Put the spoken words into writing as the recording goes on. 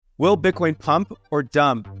Will Bitcoin pump or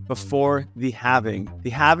dump before the halving?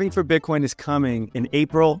 The halving for Bitcoin is coming in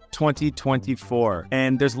April 2024.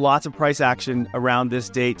 And there's lots of price action around this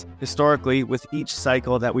date historically with each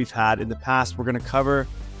cycle that we've had in the past. We're going to cover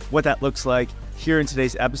what that looks like here in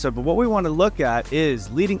today's episode. But what we want to look at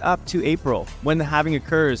is leading up to April, when the halving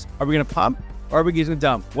occurs, are we going to pump or are we going to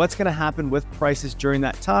dump? What's going to happen with prices during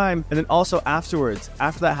that time? And then also afterwards,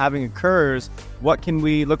 after that halving occurs, what can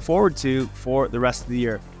we look forward to for the rest of the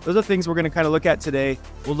year? Those are things we're going to kind of look at today.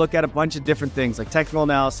 We'll look at a bunch of different things like technical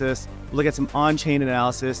analysis, we'll look at some on-chain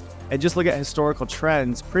analysis, and just look at historical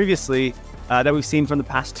trends previously that we've seen from the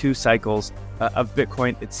past two cycles of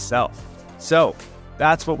Bitcoin itself. So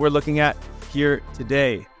that's what we're looking at here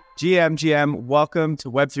today. GM, welcome to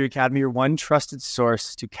Web3 Academy, your one trusted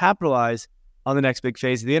source to capitalize on the next big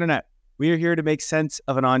phase of the internet. We are here to make sense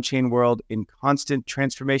of an on-chain world in constant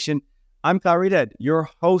transformation. I'm Kyle Reedhead, your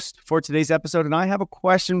host for today's episode, and I have a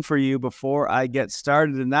question for you before I get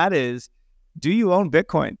started, and that is, do you own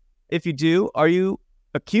Bitcoin? If you do, are you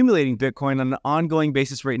accumulating Bitcoin on an ongoing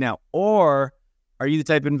basis right now? Or are you the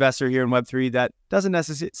type of investor here in Web3 that doesn't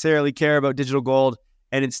necessarily care about digital gold,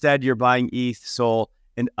 and instead you're buying ETH, SOL,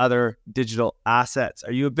 and other digital assets?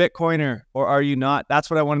 Are you a Bitcoiner or are you not?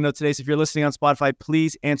 That's what I want to know today. So if you're listening on Spotify,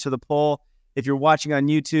 please answer the poll. If you're watching on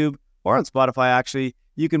YouTube or on Spotify, actually,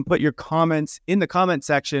 you can put your comments in the comment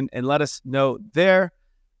section and let us know there.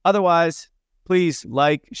 Otherwise, please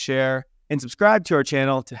like, share, and subscribe to our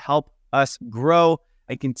channel to help us grow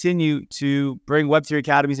and continue to bring Web3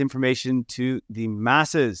 Academy's information to the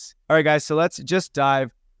masses. All right, guys, so let's just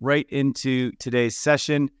dive right into today's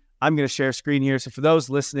session. I'm going to share a screen here. So for those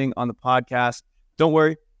listening on the podcast, don't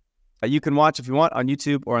worry. You can watch if you want on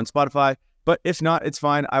YouTube or on Spotify. But if not, it's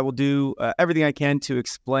fine. I will do everything I can to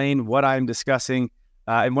explain what I'm discussing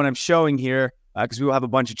and what I'm showing here, because we will have a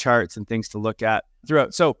bunch of charts and things to look at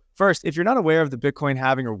throughout. So first, if you're not aware of the Bitcoin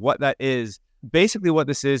halving or what that is, basically what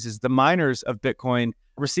this is the miners of Bitcoin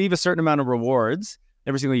receive a certain amount of rewards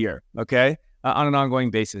every single year, okay, on an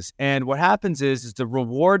ongoing basis. And what happens is the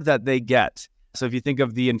reward that they get. So if you think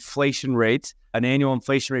of the inflation rate, an annual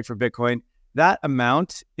inflation rate for Bitcoin, that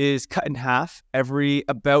amount is cut in half every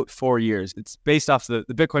about 4 years. It's based off the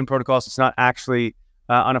Bitcoin protocol, so it's not actually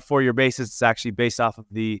on a 4-year basis. It's actually based off of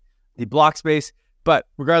the block space. But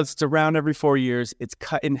regardless, it's around every 4 years, it's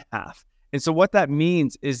cut in half. And so what that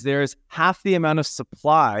means is there's half the amount of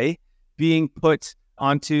supply being put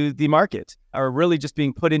onto the market, or really just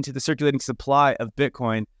being put into the circulating supply of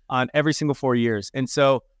Bitcoin on every single 4 years. And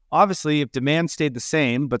so obviously, if demand stayed the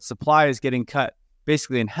same, but supply is getting cut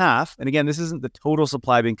basically in half, and again, this isn't the total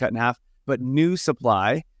supply being cut in half, but new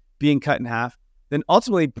supply being cut in half, then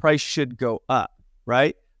ultimately price should go up,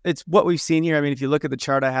 right? It's what we've seen here. I mean, if you look at the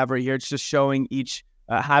chart I have right here, it's just showing each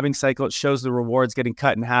halving cycle. It shows the rewards getting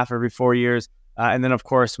cut in half every 4 years. And then, of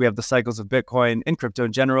course, we have the cycles of Bitcoin and crypto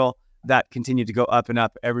in general that continue to go up and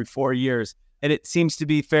up every 4 years. And it seems to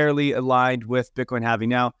be fairly aligned with Bitcoin halving.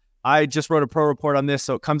 Now, I just wrote a pro report on this,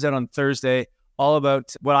 so it comes out on Thursday, all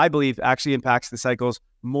about what I believe actually impacts the cycles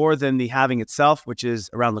more than the halving itself, which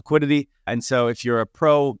is around liquidity. And so if you're a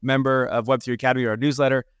pro member of Web3 Academy or our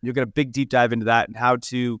newsletter, you'll get a big deep dive into that and how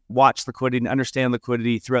to watch liquidity and understand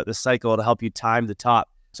liquidity throughout the cycle to help you time the top.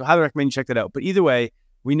 So I highly recommend you check that out. But either way,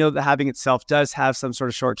 we know that halving itself does have some sort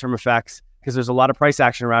of short-term effects because there's a lot of price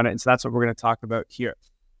action around it. And so that's what we're going to talk about here.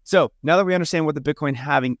 So now that we understand what the Bitcoin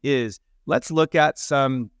halving is, let's look at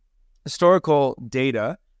some historical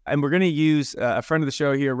data, and we're going to use a friend of the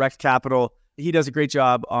show here, Rex Capital. He does a great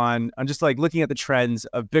job on just like looking at the trends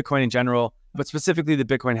of Bitcoin in general, but specifically the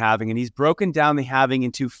Bitcoin halving. And he's broken down the halving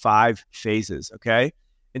into 5 phases, okay?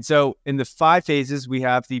 And so in the 5 phases, we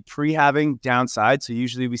have the pre-halving downside. So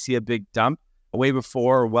usually we see a big dump way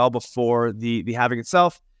before or well before the halving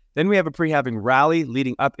itself. Then we have a pre-halving rally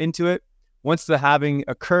leading up into it. Once the halving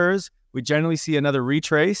occurs, we generally see another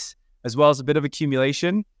retrace as well as a bit of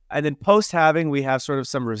accumulation. And then post-halving, we have sort of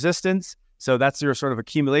some resistance. So that's your sort of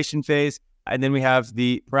accumulation phase. And then we have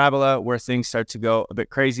the parabola where things start to go a bit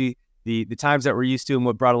crazy. The times that we're used to and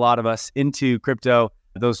what brought a lot of us into crypto,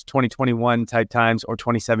 those 2021 type times or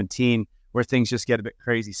 2017, where things just get a bit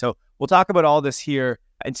crazy. So we'll talk about all this here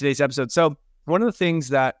in today's episode. So one of the things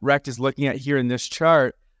that Rect is looking at here in this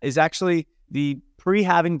chart is actually the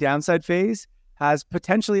pre-halving downside phase has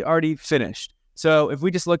potentially already finished. So if we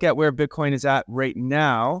just look at where Bitcoin is at right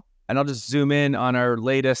now, and I'll just zoom in on our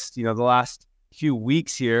latest, the last few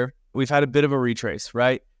weeks here, we've had a bit of a retrace,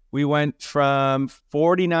 right? We went from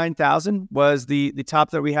 49,000 was the top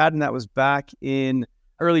that we had, and that was back in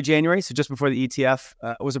early January, so just before the ETF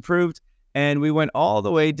was approved. And we went all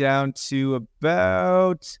the way down to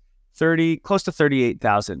about close to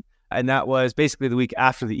 38,000. And that was basically the week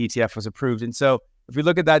after the ETF was approved. And so if we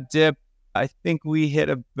look at that dip, I think we hit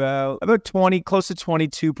about 20, close to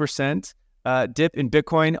 22% dip in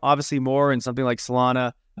Bitcoin, obviously more in something like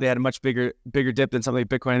Solana. They had a much bigger dip than something like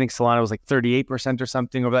Bitcoin. I think Solana was like 38% or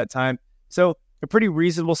something over that time. So a pretty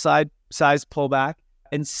reasonable size pullback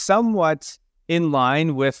and somewhat in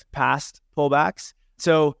line with past pullbacks.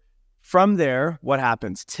 So from there, what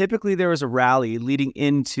happens? Typically, there is a rally leading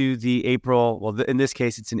into the April. Well, in this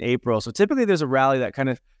case, it's in April. So typically, there's a rally that kind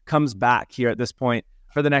of comes back here at this point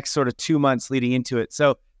for the next sort of 2 months leading into it.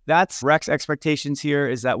 So that's Rex expectations here,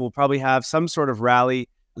 is that we'll probably have some sort of rally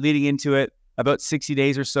leading into it about 60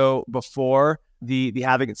 days or so before the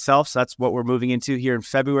halving itself. So that's what we're moving into here in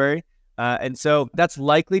February. And so that's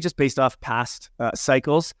likely just based off past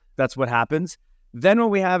cycles. That's what happens. Then what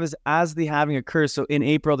we have is as the halving occurs, so in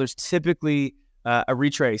April, there's typically a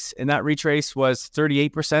retrace. And that retrace was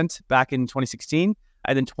 38% back in 2016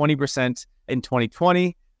 and then 20% in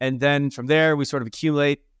 2020. And then from there, we sort of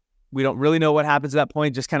accumulate. We don't really know what happens at that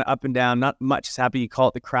point, just kind of up and down. Not much is happening. You call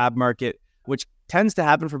it the crab market, which tends to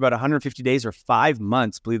happen for about 150 days or 5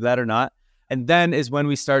 months, believe that or not. And then is when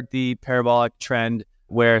we start the parabolic trend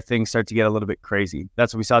where things start to get a little bit crazy.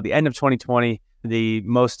 That's what we saw at the end of 2020, the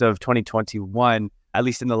most of 2021, at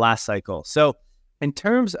least in the last cycle. So in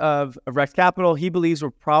terms of Rex Capital, he believes we're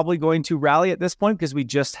probably going to rally at this point because we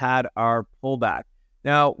just had our pullback.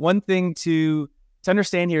 Now, one thing to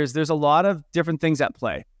understand here is there's a lot of different things at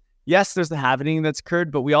play. Yes, there's the halving that's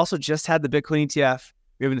occurred, but we also just had the Bitcoin ETF.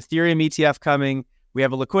 We have an Ethereum ETF coming. We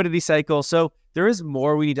have a liquidity cycle. So there is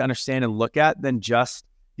more we need to understand and look at than just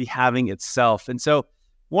the halving itself. And so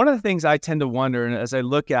one of the things I tend to wonder, and as I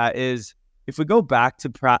look at, is if we go back to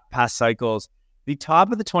past cycles, the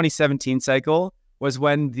top of the 2017 cycle was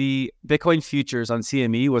when the Bitcoin futures on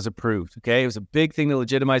CME was approved. Okay, it was a big thing to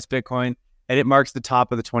legitimize Bitcoin, and it marks the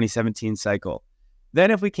top of the 2017 cycle.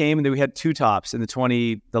 Then if we came and then we had two tops in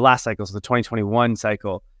the last cycle, so the 2021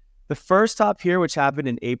 cycle. The first top here, which happened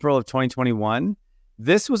in April of 2021,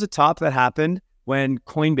 this was a top that happened when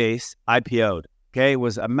Coinbase IPO'd. Okay, it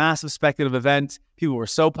was a massive speculative event. People were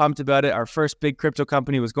so pumped about it. Our first big crypto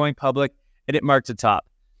company was going public, and it marked a top.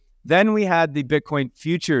 Then we had the Bitcoin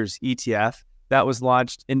futures ETF that was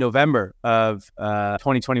launched in November of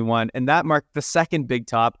 2021, and that marked the second big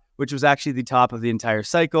top, which was actually the top of the entire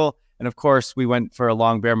cycle. And of course, we went for a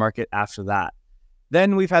long bear market after that.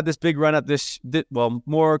 Then we've had this big run up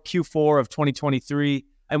more Q4 of 2023,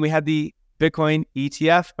 and we had the Bitcoin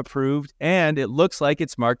ETF approved, and it looks like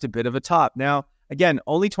it's marked a bit of a top. Now, again,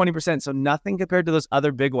 only 20%, so nothing compared to those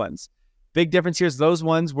other big ones. Big difference here is those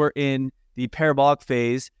ones were in the parabolic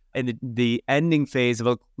phase and the ending phase of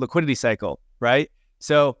a liquidity cycle, right?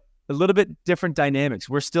 So a little bit different dynamics.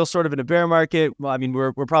 We're still sort of in a bear market. Well, I mean,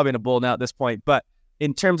 we're probably in a bull now at this point, but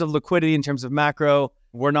in terms of liquidity, in terms of macro,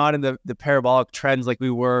 we're not in the parabolic trends like we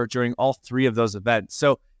were during all three of those events.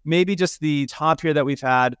 So maybe just the top here that we've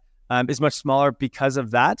had is much smaller because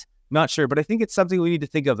of that. Not sure, but I think it's something we need to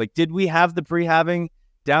think of. Like, did we have the pre-halving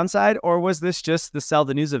downside, or was this just the sell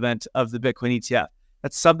the news event of the Bitcoin ETF?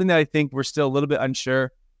 That's something that I think we're still a little bit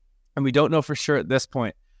unsure, and we don't know for sure at this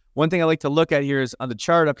point. One thing I like to look at here is on the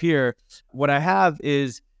chart up here, what I have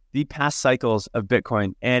is the past cycles of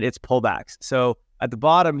Bitcoin and its pullbacks. So at the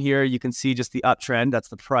bottom here, you can see just the uptrend. That's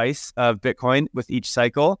the price of Bitcoin with each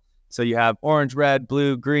cycle. So you have orange, red,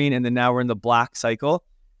 blue, green, and then now we're in the black cycle.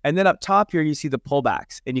 And then up top here, you see the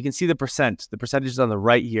pullbacks, and you can see the percentages on the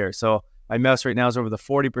right here. So my mouse right now is over the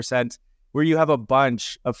 40%, where you have a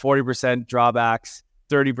bunch of 40% drawbacks,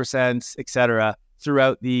 30%, etc.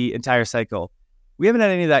 throughout the entire cycle. We haven't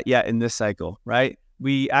had any of that yet in this cycle, right?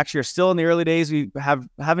 We actually are still in the early days. We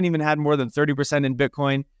haven't even had more than 30% in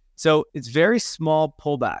Bitcoin. So it's very small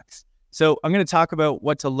pullbacks. So I'm going to talk about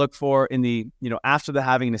what to look for in the, after the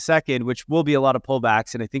halving in a second, which will be a lot of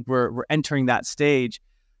pullbacks. And I think we're entering that stage.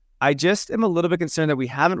 I just am a little bit concerned that we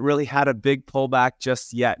haven't really had a big pullback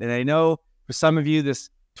just yet. And I know for some of you,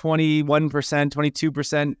 this 21%,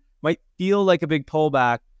 22% might feel like a big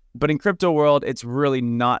pullback, but in crypto world, it's really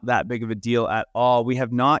not that big of a deal at all. We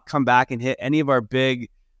have not come back and hit any of our big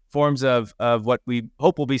forms of what we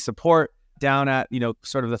hope will be support down at,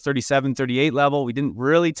 sort of the 37, 38 level. We didn't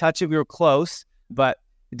really touch it. We were close, but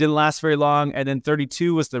it didn't last very long. And then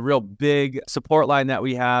 32 was the real big support line that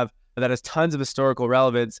we have that has tons of historical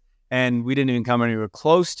relevance. And we didn't even come anywhere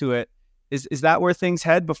close to it. Is that where things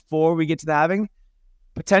head before we get to the halving?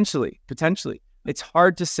 Potentially. It's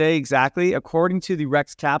hard to say exactly. According to the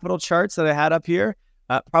Rex Capital charts that I had up here,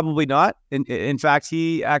 probably not. In fact,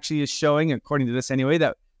 he actually is showing, according to this anyway,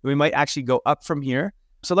 that we might actually go up from here.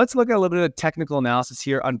 So let's look at a little bit of technical analysis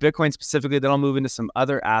here on Bitcoin specifically, then I'll move into some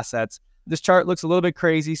other assets. This chart looks a little bit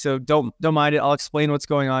crazy, so don't mind it. I'll explain what's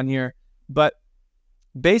going on here. But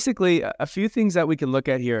basically, a few things that we can look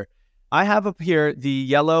at here. I have up here the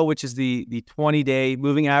yellow, which is the 20-day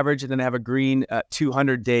moving average, and then I have a green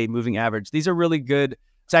 200-day moving average. These are really good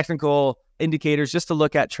technical indicators just to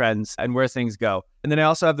look at trends and where things go. And then I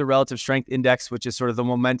also have the relative strength index, which is sort of the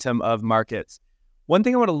momentum of markets. One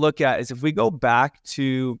thing I want to look at is if we go back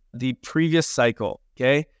to the previous cycle,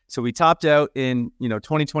 okay? So we topped out in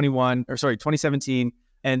 2017,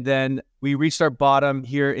 and then we reached our bottom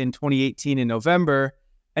here in 2018 in November.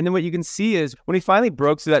 And then what you can see is when we finally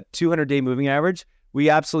broke through that 200-day moving average, we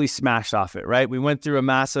absolutely smashed off it, right? We went through a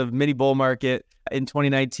massive mini bull market in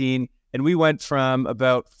 2019, and we went from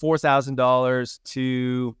about $4,000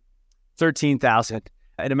 to $13,000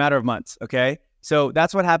 in a matter of months, okay? So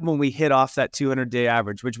that's what happened when we hit off that 200-day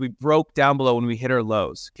average, which we broke down below when we hit our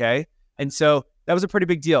lows, okay? And so that was a pretty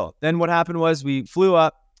big deal. Then what happened was we flew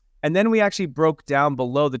up, and then we actually broke down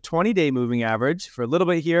below the 20-day moving average for a little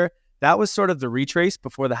bit here. That was sort of the retrace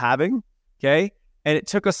before the halving, okay? And it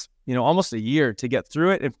took us, almost a year to get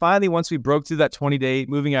through it. And finally, once we broke through that 20-day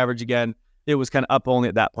moving average again, it was kind of up only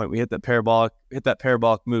at that point. We hit that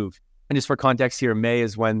parabolic move. And just for context here, May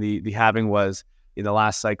is when the halving was in the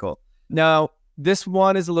last cycle. Now, this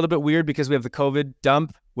one is a little bit weird because we have the COVID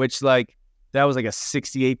dump, which that was like a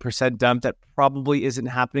 68% dump that probably isn't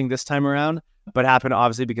happening this time around, but happened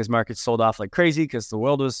obviously because markets sold off like crazy because the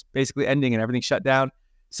world was basically ending and everything shut down.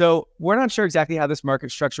 So we're not sure exactly how this market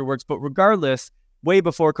structure works, but regardless, way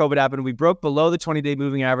before COVID happened, we broke below the 20-day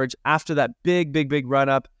moving average after that big run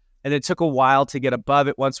up, and it took a while to get above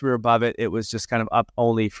it. Once we were above it, it was just kind of up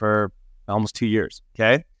only for almost 2 years,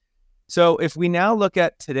 okay? So if we now look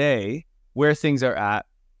at today, where things are at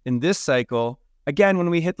in this cycle, again, when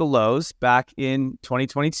we hit the lows back in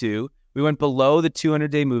 2022, we went below the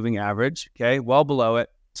 200-day moving average, okay, well below it.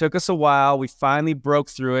 Took us a while. We finally broke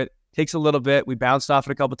through it. Takes a little bit. We bounced off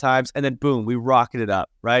it a couple times, and then boom, we rocketed up,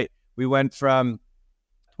 right? We went from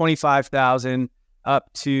 25,000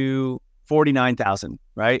 up to 49,000,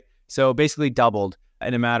 right? So basically doubled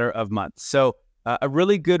in a matter of months. So a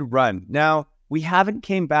really good run. Now, we haven't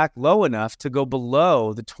came back low enough to go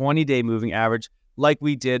below the 20-day moving average like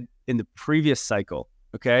we did in the previous cycle,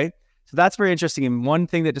 okay? So that's very interesting. And one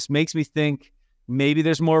thing that just makes me think maybe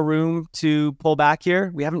there's more room to pull back here.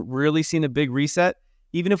 We haven't really seen a big reset.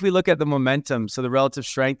 Even if we look at the momentum, so the relative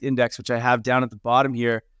strength index, which I have down at the bottom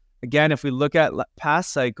here, again, if we look at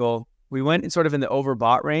past cycle, we went in sort of in the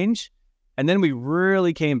overbought range, and then we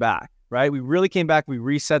really came back, right? We really came back, we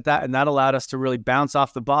reset that, and that allowed us to really bounce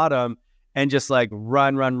off the bottom and just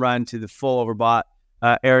run to the full overbought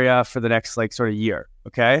area for the next sort of year,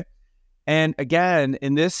 okay? And again,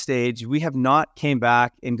 in this stage, we have not came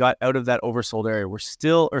back and got out of that oversold area.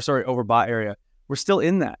 Overbought area. We're still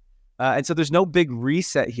in that. And so there's no big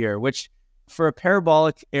reset here, which for a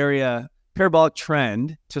parabolic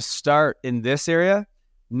trend to start in this area,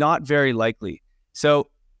 not very likely. So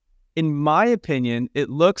in my opinion, it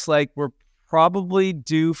looks like we're probably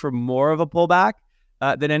due for more of a pullback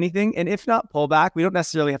than anything. And if not pullback, we don't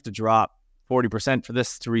necessarily have to drop 40% for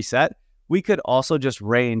this to reset. We could also just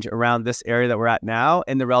range around this area that we're at now,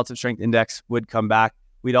 and the relative strength index would come back.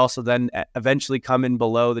 We'd also then eventually come in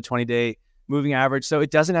below the 20-day moving average. So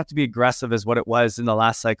it doesn't have to be aggressive as what it was in the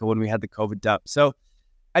last cycle when we had the COVID dump. So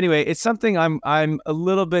anyway, it's something I'm a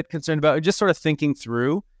little bit concerned about, just sort of thinking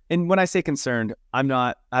through. And when I say concerned,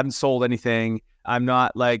 I haven't sold anything. I'm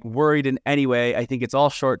not worried in any way. I think it's all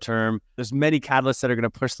short term. There's many catalysts that are going to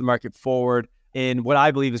push the market forward. In what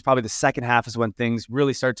I believe is probably the second half is when things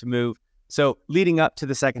really start to move. So leading up to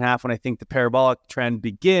the second half, when I think the parabolic trend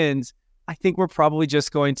begins, I think we're probably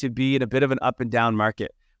just going to be in a bit of an up and down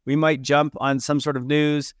market. We might jump on some sort of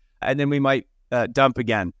news, and then we might dump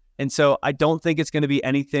again. And so I don't think it's going to be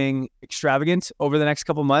anything extravagant over the next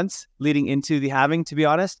couple months leading into the halving, to be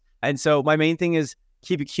honest. And so my main thing is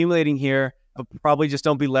keep accumulating here, but probably just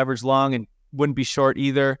don't be leveraged long and wouldn't be short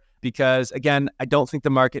either, because again, I don't think the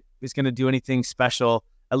market is going to do anything special,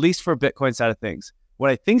 at least for Bitcoin side of things. What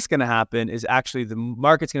I think is going to happen is actually the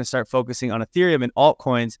market's going to start focusing on Ethereum and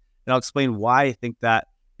altcoins, and I'll explain why I think that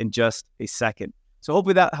in just a second. So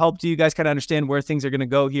hopefully that helped you guys kind of understand where things are going to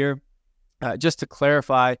go here. Just to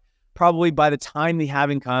clarify, probably by the time the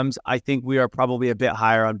halving comes, I think we are probably a bit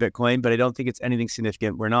higher on Bitcoin, but I don't think it's anything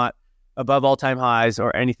significant. We're not above all-time highs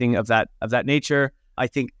or anything of that nature. I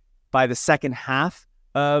think by the second half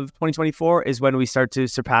of 2024 is when we start to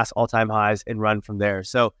surpass all-time highs and run from there.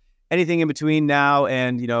 So anything in between now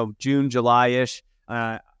and June, July-ish,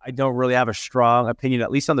 I don't really have a strong opinion,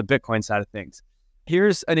 at least on the Bitcoin side of things.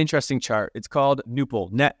 Here's an interesting chart. It's called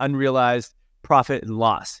NUPL, Net Unrealized Profit and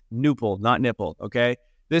Loss. NUPL, not nipple, okay?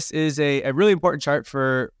 This is a really important chart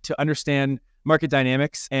to understand market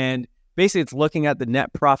dynamics. And basically, it's looking at the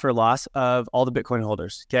net profit or loss of all the Bitcoin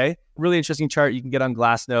holders, okay? Really interesting chart you can get on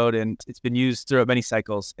Glassnode, and it's been used throughout many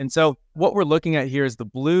cycles. And so what we're looking at here is the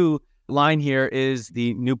blue line here is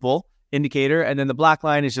the NUPL indicator, and then the black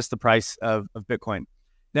line is just the price of Bitcoin.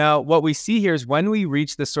 Now, what we see here is when we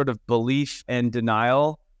reach this sort of belief and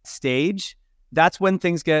denial stage, that's when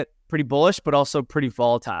things get pretty bullish, but also pretty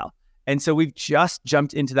volatile. And so we've just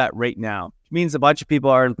jumped into that right now. It means a bunch of people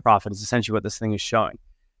are in profit is essentially what this thing is showing.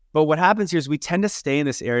 But what happens here is we tend to stay in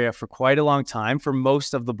this area for quite a long time for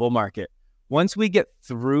most of the bull market. Once we get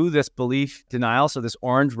through this belief denial, so this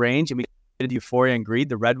orange range, and we get into euphoria and greed,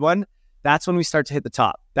 the red one, that's when we start to hit the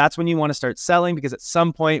top. That's when you want to start selling, because at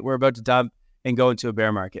some point we're about to dump and go into a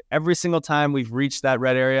bear market. Every single time we've reached that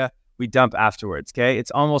red area, we dump afterwards, okay?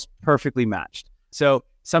 It's almost perfectly matched. So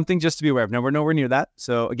something just to be aware of. Now, we're nowhere near that.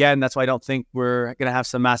 So again, that's why I don't think we're going to have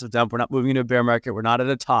some massive dump. We're not moving into a bear market. We're not at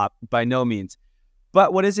a top by no means.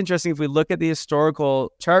 But what is interesting, if we look at the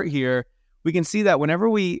historical chart here, we can see that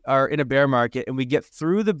whenever we are in a bear market and we get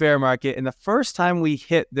through the bear market, and the first time we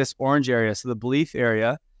hit this orange area, so the belief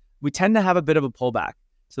area, we tend to have a bit of a pullback.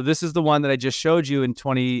 So this is the one that I just showed you in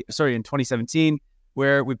 2017,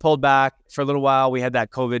 where we pulled back for a little while. We had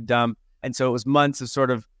that COVID dump. And so it was months of sort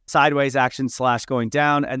of sideways action / going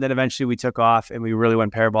down. And then eventually we took off and we really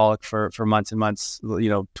went parabolic for months and months,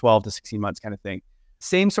 12 to 16 months kind of thing.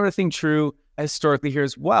 Same sort of thing true historically here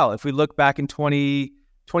as well. If we look back in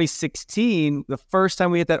 2016, the first time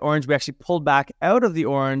we hit that orange, we actually pulled back out of the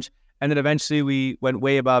orange. And then eventually we went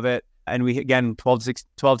way above it. And we, again, 12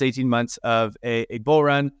 to 18 months of a bull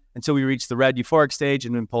run until we reached the red euphoric stage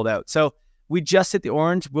and then pulled out. So we just hit the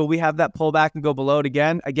orange. Will we have that pullback and go below it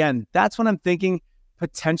again? Again, that's what I'm thinking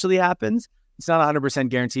potentially happens. It's not 100%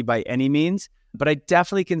 guaranteed by any means, but I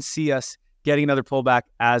definitely can see us getting another pullback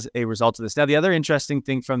as a result of this. Now, the other interesting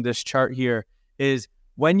thing from this chart here is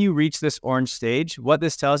when you reach this orange stage, what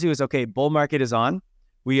this tells you is, okay, bull market is on.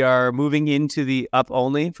 We are moving into the up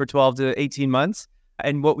only for 12 to 18 months.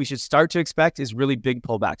 And what we should start to expect is really big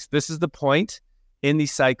pullbacks. This is the point in the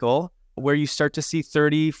cycle where you start to see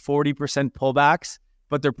 30, 40% pullbacks,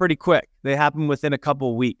 but they're pretty quick. They happen within a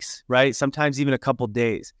couple weeks, right? Sometimes even a couple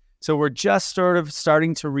days. So we're just sort of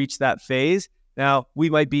starting to reach that phase. Now, we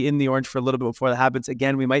might be in the orange for a little bit before that happens.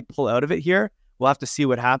 Again, we might pull out of it here. We'll have to see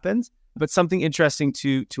what happens, but something interesting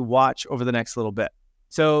to watch over the next little bit.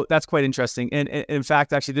 So that's quite interesting. And in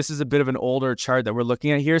fact, actually, this is a bit of an older chart that we're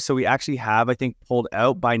looking at here. So we actually have, I think, pulled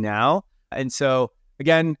out by now. And so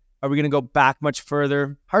again, are we going to go back much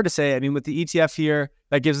further? Hard to say. I mean, with the ETF here,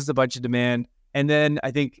 that gives us a bunch of demand. And then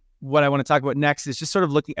I think what I want to talk about next is just sort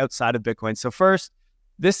of looking outside of Bitcoin. So first,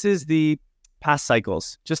 this is the past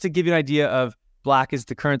cycles. Just to give you an idea of black is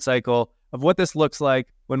the current cycle of what this looks like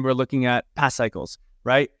when we're looking at past cycles,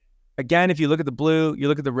 right? Again, if you look at the blue, you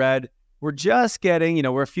look at the red, we're just getting,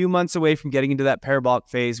 we're a few months away from getting into that parabolic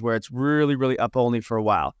phase where it's really, really up only for a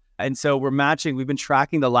while. And so we've been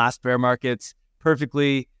tracking the last bear markets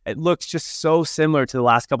perfectly. It looks just so similar to the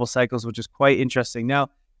last couple cycles, which is quite interesting. Now,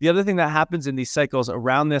 the other thing that happens in these cycles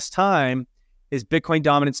around this time is Bitcoin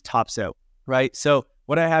dominance tops out, right? So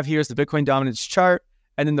what I have here is the Bitcoin dominance chart.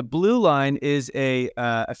 And then the blue line is a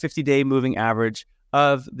 50-day moving average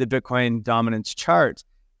of the Bitcoin dominance chart.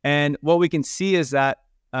 And what we can see is that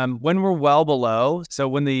when we're well below, so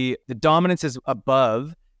when the dominance is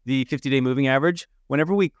above the 50-day moving average,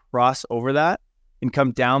 whenever we cross over that and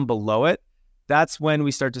come down below it, that's when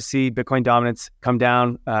we start to see Bitcoin dominance come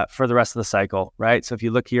down for the rest of the cycle, right? So if you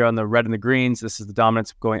look here on the red and the greens, this is the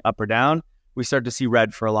dominance going up or down. We start to see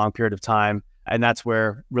red for a long period of time. And that's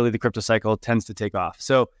where really the crypto cycle tends to take off.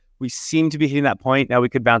 So we seem to be hitting that point. Now we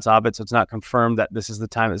could bounce off it, so it's not confirmed that this is the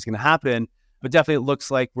time it's going to happen. But definitely it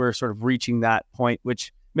looks like we're sort of reaching that point,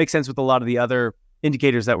 which makes sense with a lot of the other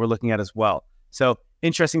indicators that we're looking at as well. So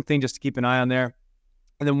interesting thing just to keep an eye on there.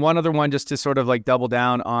 And then one other one just to sort of like double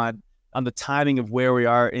down on the timing of where we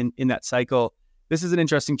are in that cycle. This is an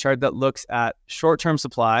interesting chart that looks at short-term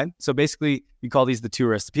supply. So basically, we call these the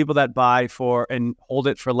tourists, the people that buy for and hold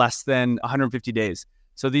it for less than 150 days.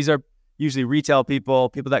 So these are usually retail people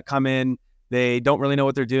that come in, they don't really know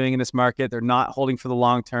what they're doing in this market. They're not holding for the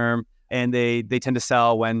long term, and they tend to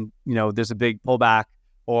sell when, there's a big pullback,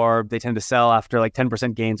 or they tend to sell after like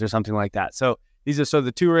 10% gains or something like that. So these are sort of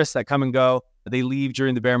the tourists that come and go. They leave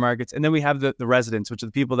during the bear markets. And then we have the residents, which are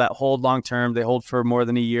the people that hold long term. They hold for more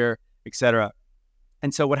than a year, etc.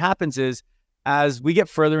 And so what happens is, as we get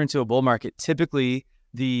further into a bull market, typically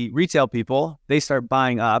the retail people, they start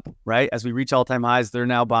buying up, right? As we reach all-time highs, they're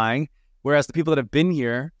now buying. Whereas the people that have been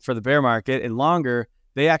here for the bear market and longer,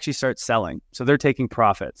 they actually start selling. So they're taking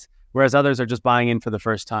profits, whereas others are just buying in for the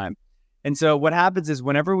first time. And so what happens is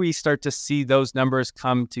whenever we start to see those numbers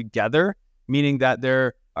come together, meaning that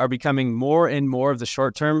there are becoming more and more of the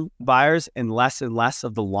short-term buyers and less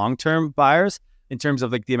of the long-term buyers in terms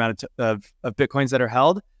of like the amount of Bitcoins that are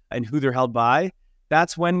held and who they're held by,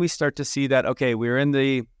 that's when we start to see that, okay, we're in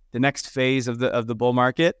the next phase of the bull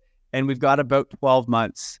market, and we've got about 12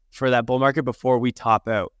 months for that bull market before we top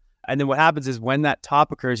out. And then what happens is when that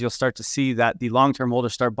top occurs, you'll start to see that the long-term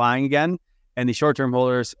holders start buying again and the short-term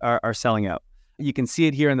holders are selling out. You can see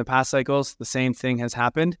it here in the past cycles. The same thing has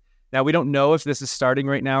happened. Now, we don't know if this is starting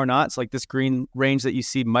right now or not. It's like this green range that you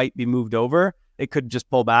see might be moved over. It could just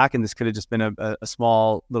pull back, and this could have just been a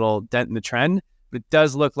small little dent in the trend. But it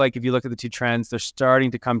does look like if you look at the two trends, they're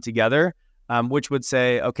starting to come together, which would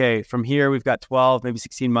say, okay, from here, we've got 12, maybe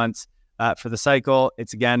 16 months for the cycle.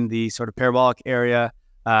 It's, again, the sort of parabolic area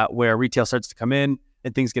where retail starts to come in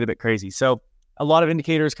and things get a bit crazy. So a lot of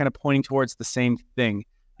indicators kind of pointing towards the same thing.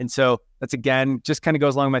 And so that's, again, just kind of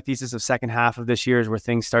goes along with my thesis of second half of this year is where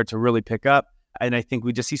things start to really pick up. And I think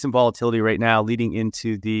we just see some volatility right now leading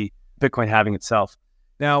into the Bitcoin halving itself.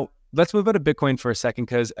 Now, let's move out of Bitcoin for a second,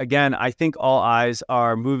 because again, I think all eyes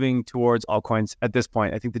are moving towards altcoins at this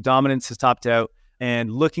point. I think the dominance has topped out,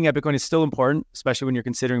 and looking at Bitcoin is still important, especially when you're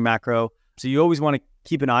considering macro. So you always want to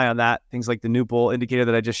keep an eye on that, things like the new bull indicator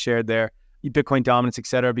that I just shared there, Bitcoin dominance, et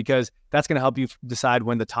cetera, because that's going to help you decide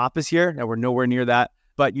when the top is here. Now, we're nowhere near that,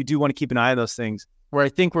 but you do want to keep an eye on those things. Where I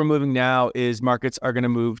think we're moving now is markets are going to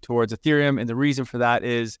move towards Ethereum. And the reason for that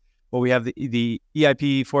is, well, we have the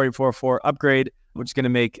EIP 4844 upgrade, which is going to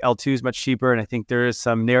make L2s much cheaper. And I think there is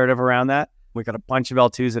some narrative around that. We've got a bunch of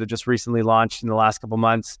L2s that have just recently launched in the last couple of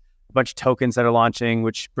months, a bunch of tokens that are launching,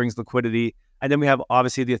 which brings liquidity. And then we have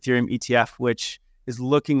obviously the Ethereum ETF, which is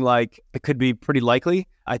looking like it could be pretty likely.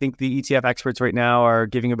 I think the ETF experts right now are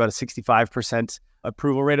giving about a 65%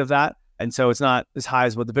 approval rate of that. And so it's not as high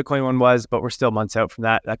as what the Bitcoin one was, but we're still months out from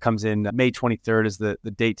that. That comes in May 23rd is the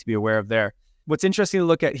date to be aware of there. What's interesting to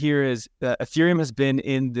look at here is Ethereum has been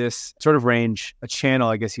in this sort of range, a channel,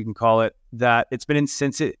 I guess you can call it, that it's been in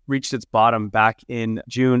since it reached its bottom back in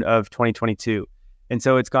June of 2022. And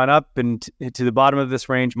so it's gone up and to the bottom of this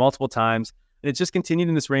range multiple times. And it's just continued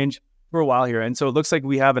in this range for a while here. And so it looks like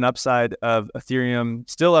we have an upside of Ethereum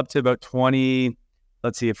still up to about 20,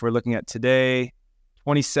 let's see, if we're looking at today,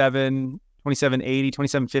 2780,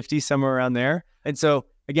 2750, somewhere around there. And so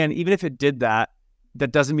again, even if it did that,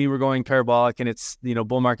 that doesn't mean we're going parabolic and it's,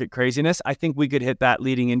 bull market craziness. I think we could hit that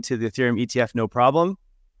leading into the Ethereum ETF, no problem.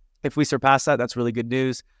 If we surpass that, that's really good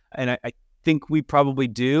news. And I think we probably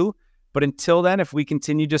do. But until then, if we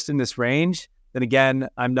continue just in this range, then again,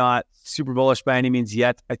 I'm not super bullish by any means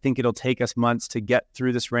yet. I think it'll take us months to get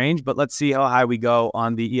through this range, but let's see how high we go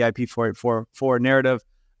on the EIP 4844 narrative,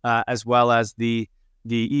 as well as the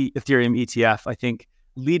Ethereum ETF. I think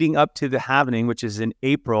leading up to the halving, which is in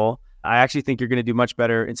April, I actually think you're going to do much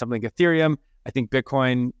better in something like Ethereum. I think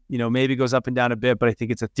Bitcoin, maybe goes up and down a bit, but I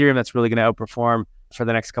think it's Ethereum that's really going to outperform for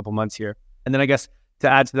the next couple months here. And then I guess to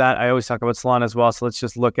add to that, I always talk about Solana as well. So let's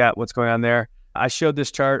just look at what's going on there. I showed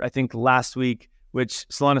this chart, I think last week, which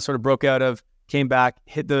Solana sort of broke out of, came back,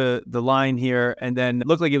 hit the line here, and then it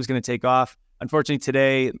looked like it was going to take off. Unfortunately,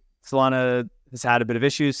 today, Solana has had a bit of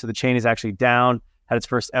issues. So the chain is actually down, had its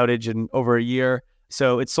first outage in over a year.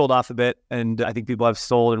 So it's sold off a bit. And I think people have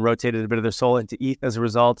sold and rotated a bit of their SOL into ETH as a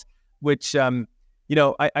result, which, I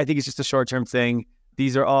think it's just a short-term thing.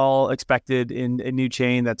 These are all expected in a new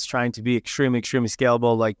chain that's trying to be extremely, extremely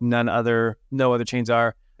scalable, like no other chains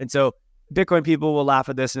are. And so Bitcoin people will laugh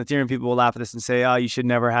at this and Ethereum people will laugh at this and say, oh, you should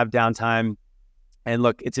never have downtime. And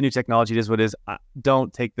look, it's a new technology. It is what it is.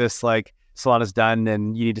 Don't take this like Solana's done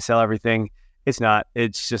and you need to sell everything. It's not.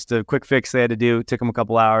 It's just a quick fix they had to do. It took them a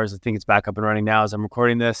couple hours. I think it's back up and running now as I'm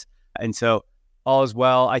recording this. And so all is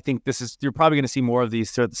well. I think you're probably going to see more of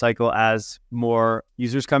these throughout the cycle as more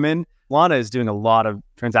users come in. Solana is doing a lot of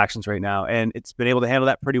transactions right now, and it's been able to handle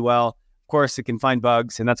that pretty well. Of course, it can find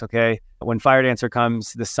bugs, and that's okay. When FireDancer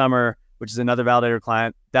comes this summer, which is another validator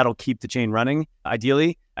client, that'll keep the chain running,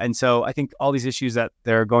 ideally. And so I think all these issues that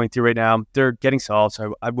they're going through right now, they're getting solved,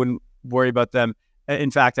 so I wouldn't worry about them.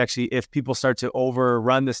 In fact, actually, if people start to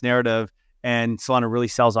overrun this narrative and Solana really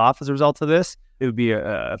sells off as a result of this, it would be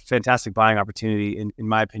a fantastic buying opportunity, in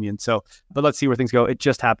my opinion. So, but let's see where things go. It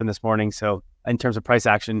just happened this morning. So in terms of price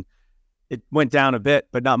action, it went down a bit,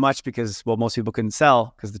 but not much because, well, most people couldn't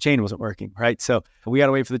sell because the chain wasn't working, right? So we got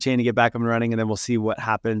to wait for the chain to get back up and running, and then we'll see what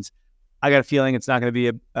happens. I got a feeling it's not going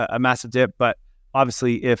to be a massive dip, but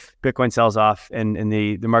Obviously, if Bitcoin sells off and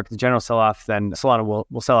the market in general sell off, then Solana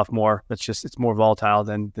will sell off more. It's more volatile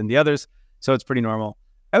than the others. So it's pretty normal.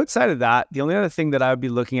 Outside of that, the only other thing that I would be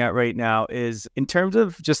looking at right now is in terms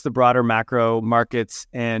of just the broader macro markets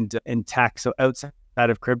and tech. So outside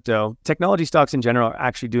of crypto, technology stocks in general are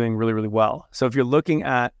actually doing really, really well. So if you're looking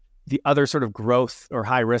at the other sort of growth or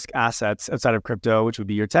high risk assets outside of crypto, which would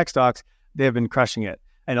be your tech stocks, they have been crushing it.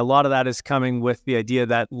 And a lot of that is coming with the idea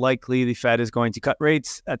that likely the Fed is going to cut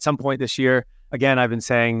rates at some point this year. Again, I've been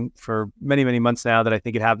saying for many, many months now that I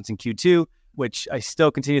think it happens in Q2, which I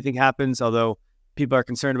still continue to think happens, although people are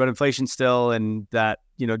concerned about inflation still, and that,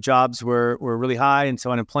 jobs were really high, and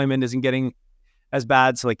so unemployment isn't getting as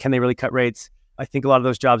bad. So can they really cut rates? I think a lot of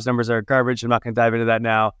those jobs numbers are garbage. I'm not going to dive into that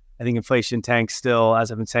now. I think inflation tanks still,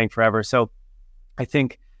 as I've been saying forever. So I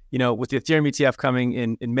think, with the Ethereum ETF coming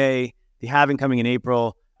in May, the halving coming in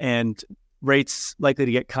April, and rates likely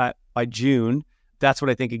to get cut by June, that's what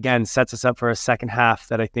I think, again, sets us up for a second half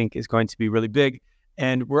that I think is going to be really big.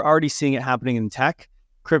 And we're already seeing it happening in tech.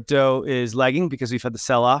 Crypto is lagging because we've had the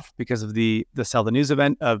sell-off because of the sell the news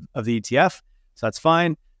event of the ETF. So that's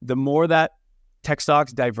fine. The more that tech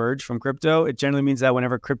stocks diverge from crypto, it generally means that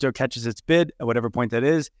whenever crypto catches its bid, at whatever point that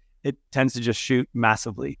is, it tends to just shoot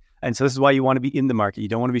massively. And so this is why you want to be in the market. You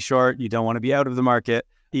don't want to be short. You don't want to be out of the market,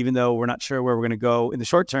 even though we're not sure where we're going to go in the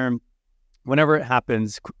short term. Whenever it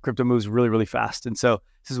happens, crypto moves really, really fast. And so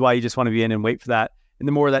this is why you just want to be in and wait for that. And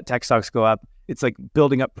the more that tech stocks go up, it's like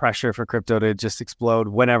building up pressure for crypto to just explode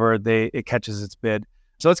whenever it catches its bid.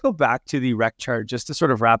 So let's go back to the rec chart just to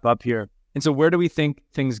sort of wrap up here. And so where do we think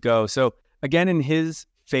things go? So again, in his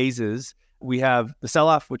phases, we have the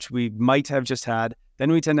sell-off, which we might have just had.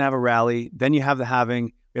 Then we tend to have a rally. Then you have the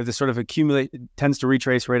halving. We have this sort of accumulate, it tends to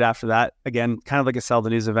retrace right after that. Again, kind of like a sell the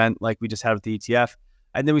news event like we just had with the ETF.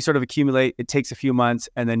 And then we sort of accumulate. It takes a few months,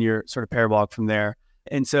 and then you're sort of parabolic from there.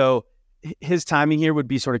 And so his timing here would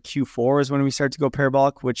be sort of Q4 is when we start to go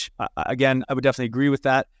parabolic, which again, I would definitely agree with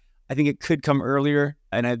that. I think it could come earlier.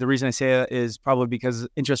 And the reason I say that is probably because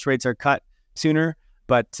interest rates are cut sooner,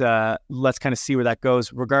 but let's kind of see where that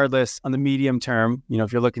goes. Regardless, on the medium term,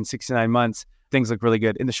 if you're looking 6 to 9 months, things look really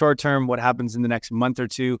good. In the short term, what happens in the next month or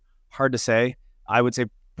two, hard to say. I would say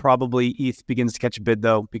probably ETH begins to catch a bid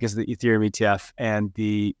though, because of the Ethereum ETF and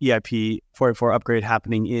the EIP 484 upgrade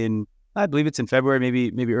happening in, I believe it's in February,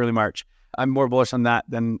 maybe early March. I'm more bullish on that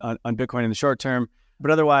than on Bitcoin in the short term.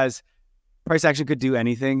 But otherwise, price action could do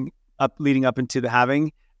anything leading up into the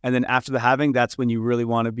halving. And then after the halving, that's when you really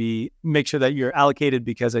want to make sure that you're allocated,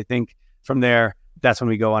 because I think from there, that's when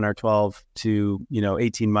we go on our 12 to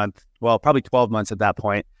 18 month, well, probably 12 months at that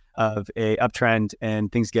point of a uptrend,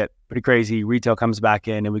 and things get pretty crazy. Retail comes back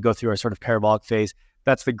in, and we go through our sort of parabolic phase.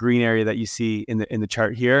 That's the green area that you see in the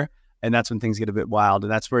chart here. And that's when things get a bit wild.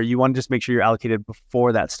 And that's where you want to just make sure you're allocated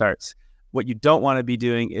before that starts. What you don't want to be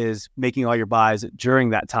doing is making all your buys during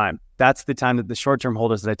that time. That's the time that the short-term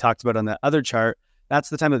holders that I talked about on the other chart, that's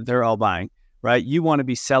the time that they're all buying, right? You want to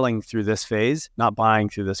be selling through this phase, not buying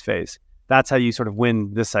through this phase. That's how you sort of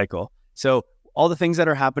win this cycle. So all the things that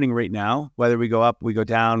are happening right now, whether we go up, we go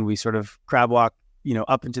down, we sort of crab walk,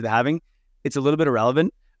 up into the halving, it's a little bit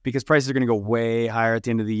irrelevant, because prices are going to go way higher at the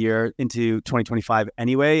end of the year into 2025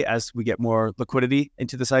 anyway, as we get more liquidity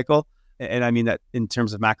into the cycle. And I mean that in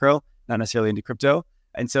terms of macro, not necessarily into crypto.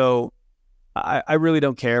 And so I really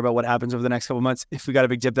don't care about what happens over the next couple of months. If we got a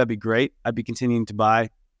big dip, that'd be great. I'd be continuing to buy.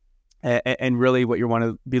 And really what you want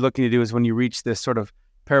to be looking to do is when you reach this sort of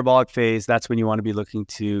parabolic phase, that's when you want to be looking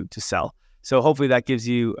to sell. So hopefully that gives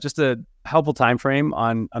you just a helpful time frame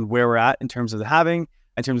on where we're at in terms of the halving,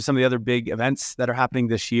 in terms of some of the other big events that are happening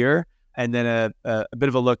this year, and then a bit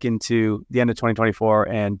of a look into the end of 2024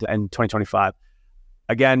 and 2025.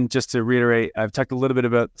 Again, just to reiterate, I've talked a little bit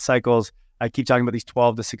about cycles. I keep talking about these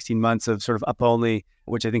 12 to 16 months of sort of up only,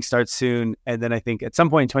 which I think starts soon. And then I think at some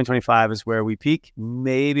point in 2025 is where we peak.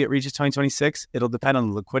 Maybe it reaches 2026. It'll depend on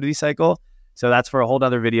the liquidity cycle. So that's for a whole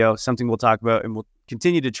other video, something we'll talk about, and we'll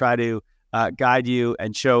continue to try to guide you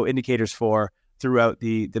and show indicators for throughout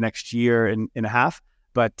the next year and a half.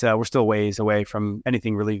 But we're still ways away from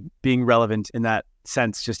anything really being relevant in that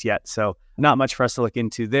sense just yet. So not much for us to look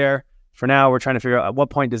into there. For now, we're trying to figure out at what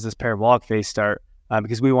point does this parabolic phase start,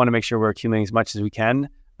 because we want to make sure we're accumulating as much as we can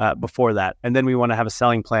before that. And then we want to have a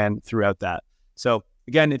selling plan throughout that. So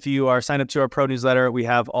again, if you are signed up to our pro newsletter, we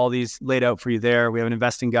have all these laid out for you there. We have an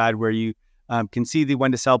investing guide where you can see the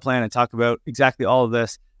when to sell plan and talk about exactly all of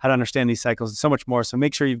this, how to understand these cycles, and so much more. So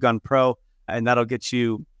make sure you've gone pro, and that'll get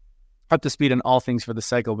you up to speed on all things for the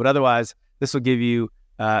cycle. But otherwise, this will give you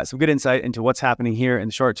some good insight into what's happening here in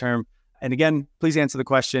the short term. And again, please answer the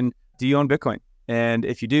question, do you own Bitcoin? And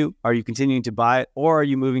if you do, are you continuing to buy it, or are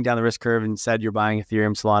you moving down the risk curve and said you're buying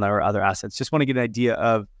Ethereum, Solana, or other assets? Just want to get an idea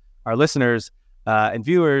of our listeners and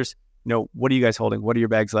viewers. What are you guys holding? What are your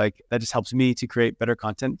bags like? That just helps me to create better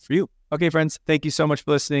content for you. Okay, friends, thank you so much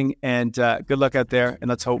for listening, and good luck out there. And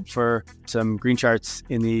let's hope for some green charts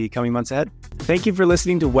in the coming months ahead. Thank you for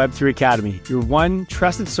listening to Web3 Academy, your one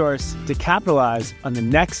trusted source to capitalize on the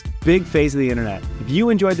next big phase of the internet. If you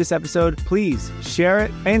enjoyed this episode, please share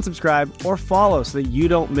it and subscribe or follow so that you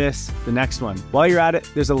don't miss the next one. While you're at it,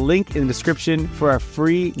 there's a link in the description for our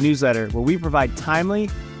free newsletter where we provide timely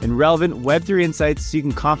and relevant Web3 insights so you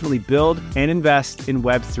can confidently build and invest in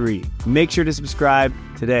Web3. Make sure to subscribe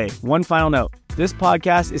today. One final note. This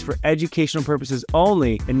podcast is for educational purposes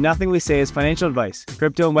only, and nothing we say is financial advice.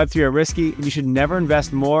 Crypto and Web3 are risky, and you should never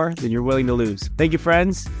invest more than you're willing to lose. Thank you,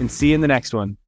 friends, and see you in the next one.